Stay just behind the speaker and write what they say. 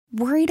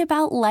Worried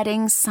about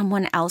letting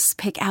someone else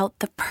pick out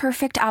the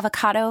perfect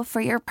avocado for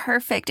your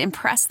perfect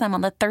impress them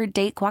on the third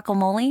date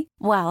guacamole?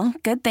 Well,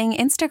 good thing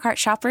Instacart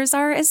shoppers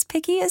are as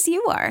picky as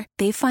you are.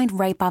 They find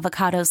ripe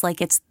avocados like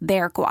it's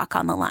their guac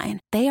on the line.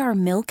 They are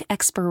milk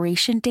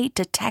expiration date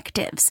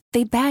detectives.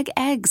 They bag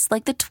eggs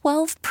like the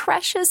 12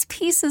 precious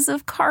pieces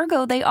of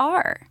cargo they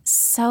are.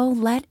 So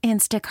let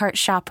Instacart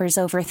shoppers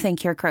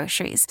overthink your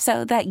groceries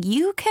so that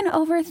you can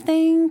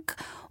overthink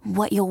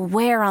what you'll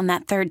wear on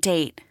that third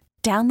date.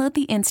 Download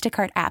the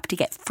Instacart app to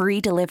get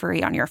free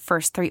delivery on your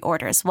first 3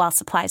 orders while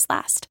supplies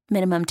last.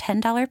 Minimum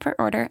 $10 per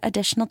order.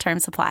 Additional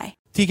terms apply.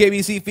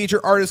 TKBC feature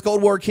artist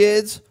Cold War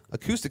Kids,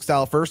 acoustic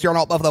style first, here on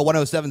Alt Buffalo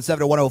 107.7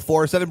 to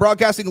 104.7.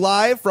 Broadcasting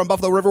live from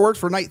Buffalo Riverworks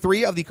for night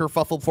 3 of the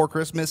Kerfuffle Before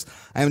Christmas.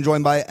 I am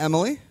joined by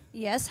Emily.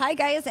 Yes, hi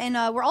guys, and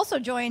we're also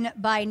joined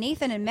by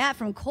Nathan and Matt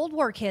from Cold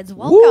War Kids.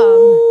 Welcome.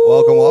 Woo!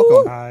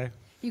 Welcome. Hi.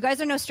 You guys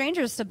are no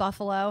strangers to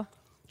Buffalo.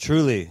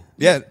 Truly.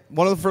 Yeah,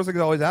 one of the first things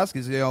I always ask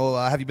is,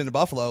 have you been to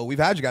Buffalo? We've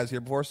had you guys here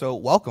before, so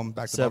welcome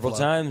back to Several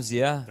Buffalo. times,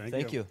 yeah.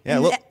 Thank you. Yeah,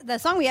 look. The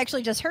song we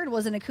actually just heard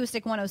was an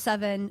Acoustic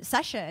 107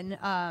 session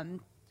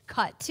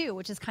cut, too,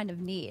 which is kind of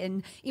neat.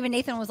 And even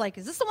Nathan was like,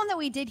 is this the one that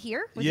we did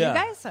here with you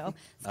guys? So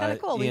it's kind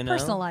of cool. We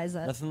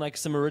personalize it. Nothing like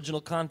some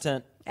original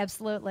content.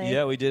 Absolutely.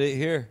 Yeah, we did it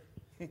here.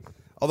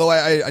 Although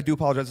I do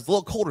apologize, it's a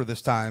little colder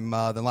this time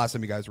than last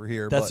time you guys were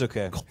here. That's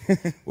okay.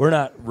 We're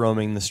not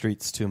roaming the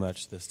streets too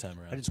much this time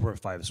around. I just wear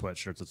 5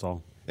 sweatshirts, that's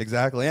all.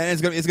 Exactly, and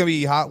it's gonna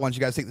be hot once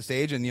you guys take the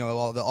stage, and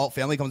all the Alt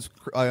family comes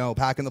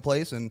packing the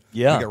place, and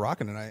we get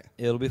rocking tonight.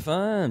 It'll be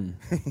fun.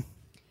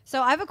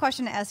 So I have a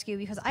question to ask you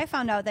because I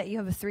found out that you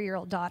have a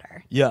 3-year-old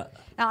daughter. Yeah.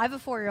 Now, I have a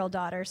 4-year-old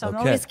daughter, so I'm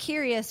Okay. always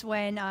curious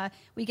when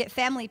we get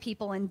family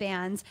people in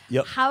bands.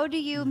 Yep. How do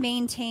you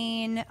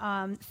maintain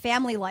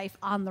family life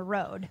on the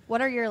road?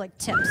 What are your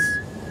tips?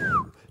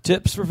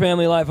 Tips for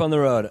family life on the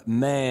road.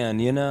 Man,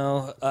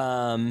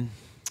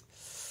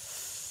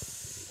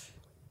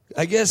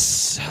 I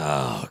guess,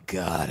 oh,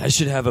 God, I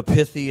should have a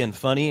pithy and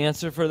funny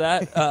answer for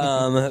that.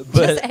 But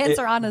Just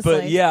answer honestly.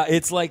 But, yeah,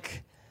 it's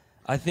like,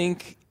 I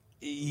think,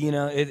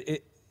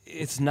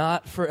 it's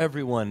not for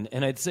everyone.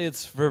 And I'd say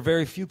it's for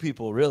very few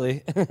people,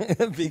 really,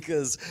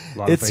 because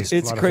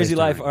it's crazy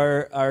life.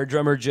 Our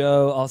drummer,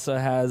 Joe, also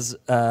has,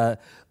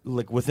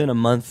 within a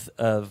month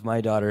of my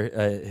daughter,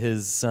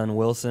 his son,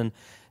 Wilson,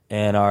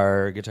 and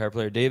our guitar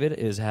player, David,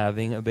 is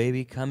having a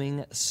baby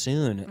coming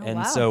soon. Oh, and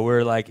wow. so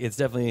we're like, it's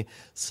definitely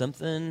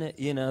something,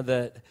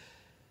 that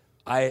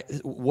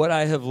what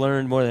I have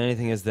learned more than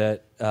anything is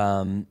that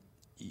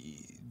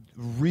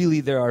really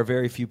there are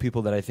very few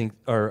people that I think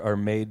are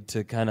made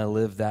to kind of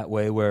live that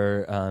way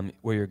where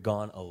you're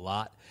gone a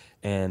lot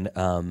and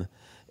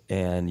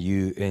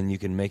you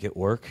can make it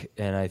work.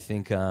 And I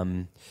think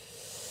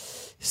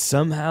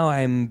somehow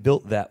I'm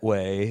built that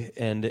way,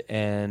 and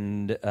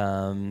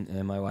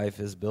my wife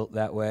is built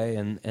that way,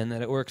 and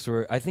that it works.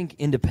 Where I think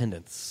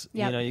independence.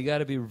 Yep. You got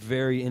to be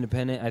very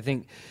independent. I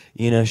think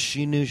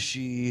she knew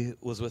she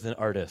was with an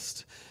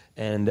artist,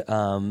 and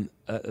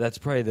that's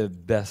probably the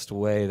best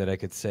way that I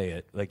could say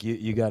it. Like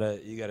you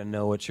gotta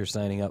know what you're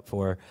signing up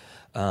for,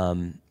 yeah.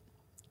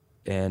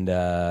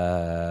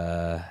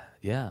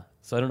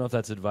 So I don't know if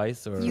that's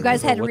advice or You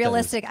guys or had what that is.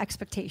 realistic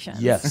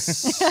expectations.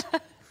 Yes.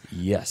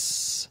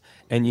 Yes.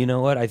 And you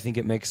know what? I think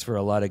it makes for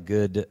a lot of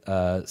good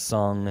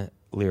song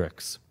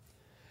lyrics.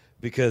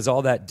 Because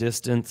all that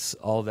distance,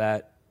 all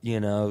that,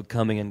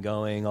 coming and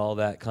going, all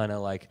that kind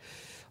of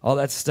all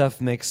that stuff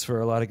makes for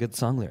a lot of good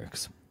song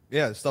lyrics.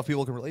 Yeah, stuff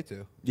people can relate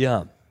to.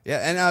 Yeah. Yeah,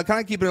 and kind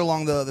of keeping it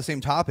along the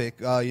same topic,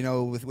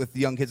 with the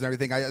young kids and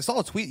everything. I saw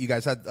a tweet you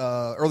guys had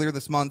earlier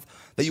this month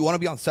that you want to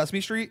be on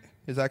Sesame Street.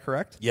 Is that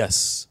correct?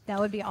 Yes. That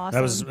would be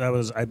awesome. That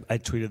was I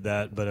tweeted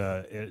that,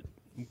 but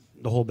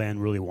the whole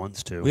band really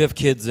wants to. We have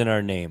kids in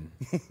our name.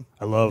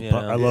 I love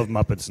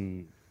Muppets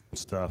and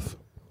stuff.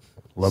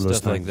 Love those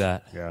Stuff things.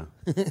 like that.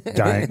 Yeah.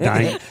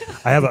 dying.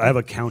 I have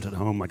a count at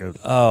home, like a.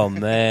 Oh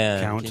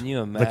man! Count. Can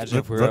you imagine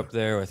if we were up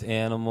there with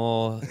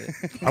Animal,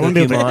 I wouldn't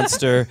be able to-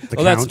 Monster? The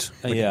That's,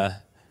 Count. yeah.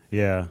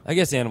 Yeah. I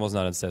guess Animal's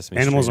not on Sesame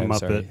Animal's Street. a I'm Muppet.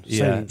 sorry.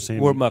 Yeah, Same,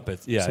 we're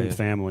Muppets. Yeah, Same yeah.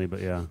 family,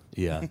 but yeah.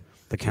 Yeah.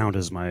 The Count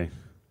is my.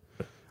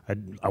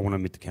 I want to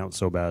meet the Count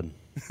so bad.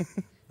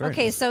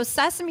 Okay, so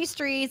Sesame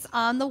Street's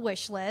on the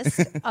wish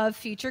list of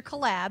future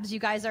collabs. You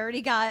guys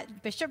already got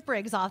Bishop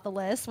Briggs off the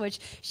list, which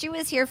she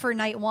was here for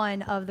night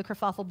 1 of the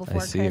Kerfuffle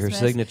Before I see Christmas.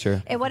 her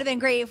signature. It would have been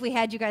great if we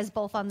had you guys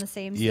both on the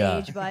same stage,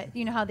 Yeah. but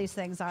you know how these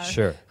things are.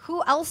 Sure.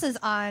 Who else is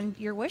on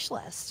your wish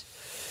list?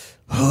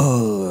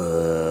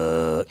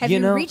 Have Have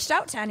you reached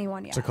out to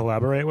anyone yet? To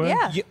collaborate with?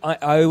 Yeah.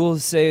 I will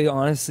say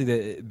honestly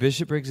that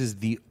Bishop Briggs is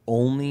the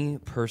only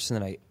person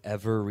that I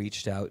ever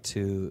reached out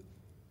to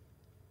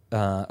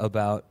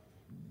about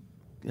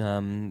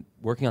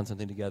working on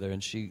something together,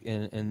 and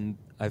and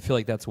I feel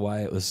like that's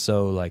why it was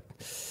so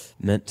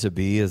meant to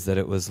be, is that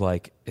it was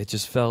it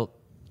just felt,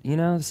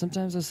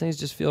 sometimes those things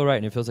just feel right,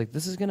 and it feels like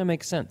this is gonna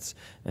make sense.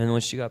 And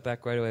when she got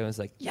back right away, I was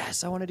like,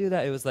 yes, I want to do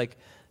that. It was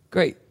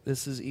great,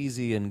 this is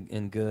easy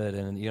and good,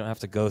 and you don't have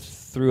to go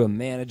through a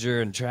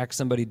manager and track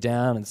somebody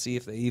down and see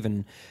if they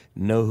even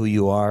know who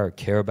you are or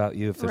care about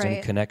you, if there's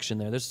any connection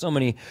there. There's so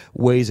many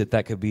ways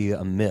that could be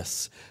a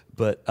miss,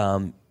 but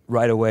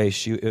right away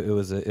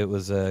it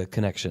was a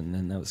connection,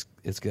 and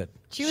it's good.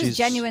 She's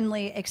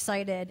genuinely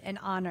excited and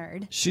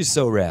honored. She's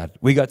so rad.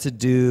 We got to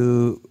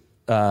do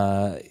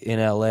in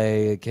LA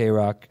a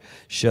K-Rock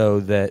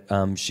show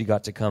that she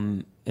got to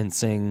come and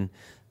sing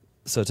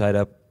So Tied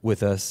Up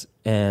with us,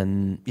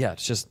 and yeah,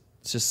 it's just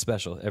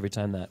special every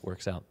time that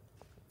works out.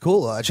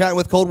 Cool. Chatting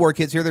with Cold War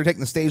Kids here. They're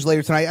taking the stage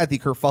later tonight at the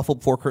Kerfuffle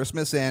before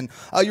Christmas. And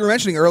you were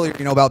mentioning earlier,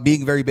 about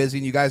being very busy,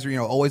 and you guys are,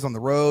 always on the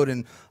road.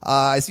 And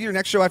I see your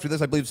next show after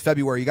this, I believe, is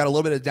February. You got a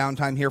little bit of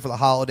downtime here for the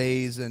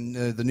holidays and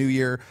the New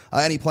Year.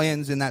 Any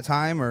plans in that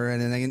time, or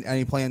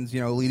any plans,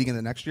 leading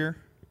into next year?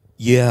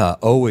 Yeah,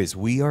 always.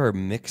 We are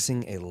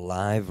mixing a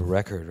live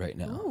record right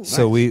now. Ooh,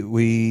 so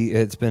nice.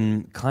 It's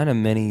been kind of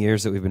many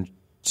years that we've been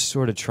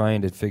sort of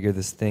trying to figure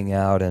this thing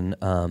out, and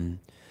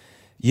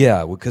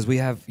because we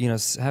have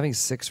having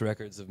 6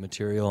 records of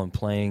material and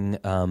playing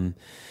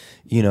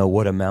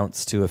what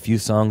amounts to a few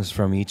songs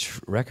from each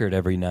record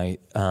every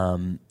night,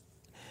 and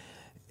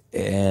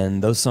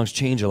those songs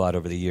change a lot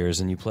over the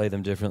years, and you play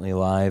them differently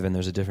live, and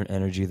there's a different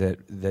energy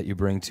that you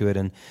bring to it,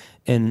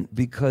 and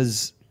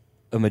because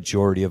a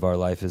majority of our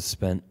life is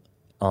spent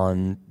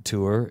on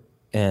tour,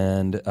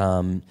 and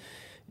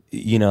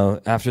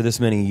after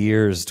this many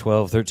years,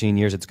 12, 13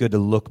 years, it's good to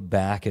look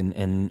back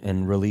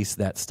and release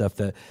that stuff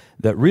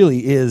that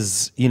really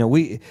is,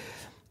 we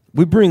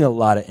bring a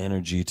lot of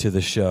energy to the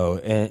show,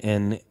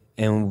 and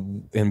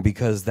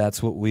because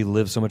that's what we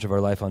live so much of our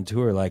life on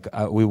tour,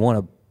 we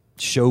want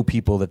to show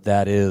people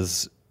that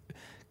is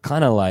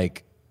kind of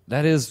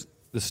that is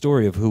the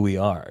story of who we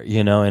are,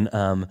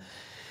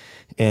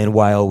 and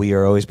while we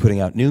are always putting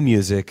out new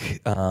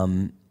music,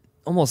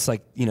 almost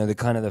the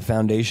kind of the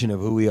foundation of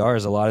who we are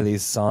is a lot of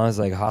these songs,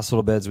 like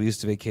Hospital Beds, We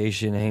Used to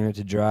Vacation, Hang It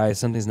to Dry,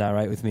 Something's Not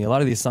Right With Me. A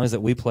lot of these songs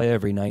that we play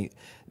every night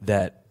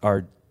that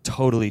are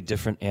totally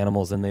different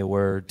animals than they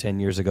were 10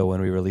 years ago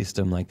when we released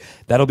them.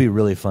 That'll be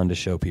really fun to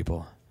show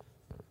people.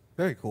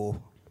 Very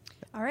cool.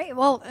 All right.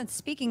 Well,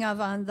 speaking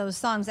of those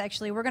songs,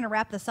 actually, we're going to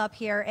wrap this up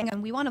here,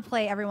 and we want to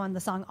play everyone the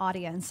song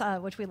Audience,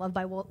 which we love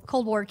by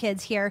Cold War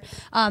Kids here.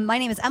 My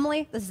name is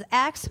Emily. This is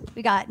Axe.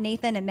 We got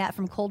Nathan and Matt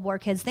from Cold War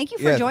Kids. Thank you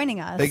for joining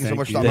us. Thank you so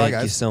much for stopping by,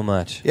 guys. Thank you so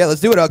much. Yeah,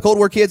 let's do it. Cold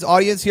War Kids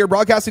Audience here,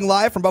 broadcasting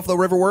live from Buffalo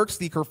River Works,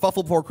 the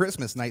Kerfuffle before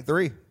Christmas, Night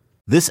 3.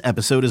 This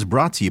episode is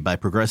brought to you by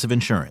Progressive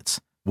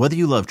Insurance. Whether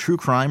you love true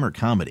crime or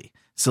comedy,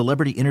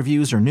 celebrity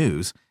interviews or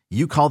news,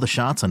 you call the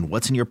shots on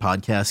what's in your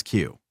podcast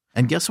queue.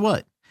 And guess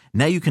what?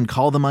 Now you can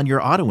call them on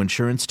your auto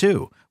insurance,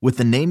 too, with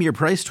the Name Your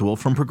Price tool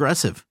from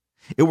Progressive.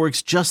 It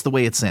works just the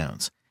way it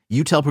sounds.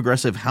 You tell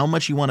Progressive how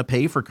much you want to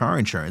pay for car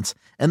insurance,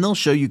 and they'll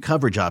show you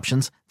coverage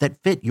options that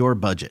fit your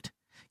budget.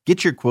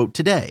 Get your quote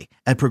today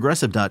at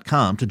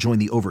Progressive.com to join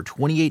the over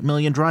 28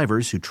 million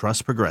drivers who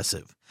trust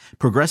Progressive.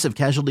 Progressive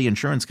Casualty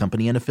Insurance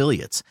Company and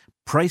Affiliates.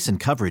 Price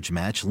and coverage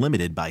match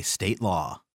limited by state law.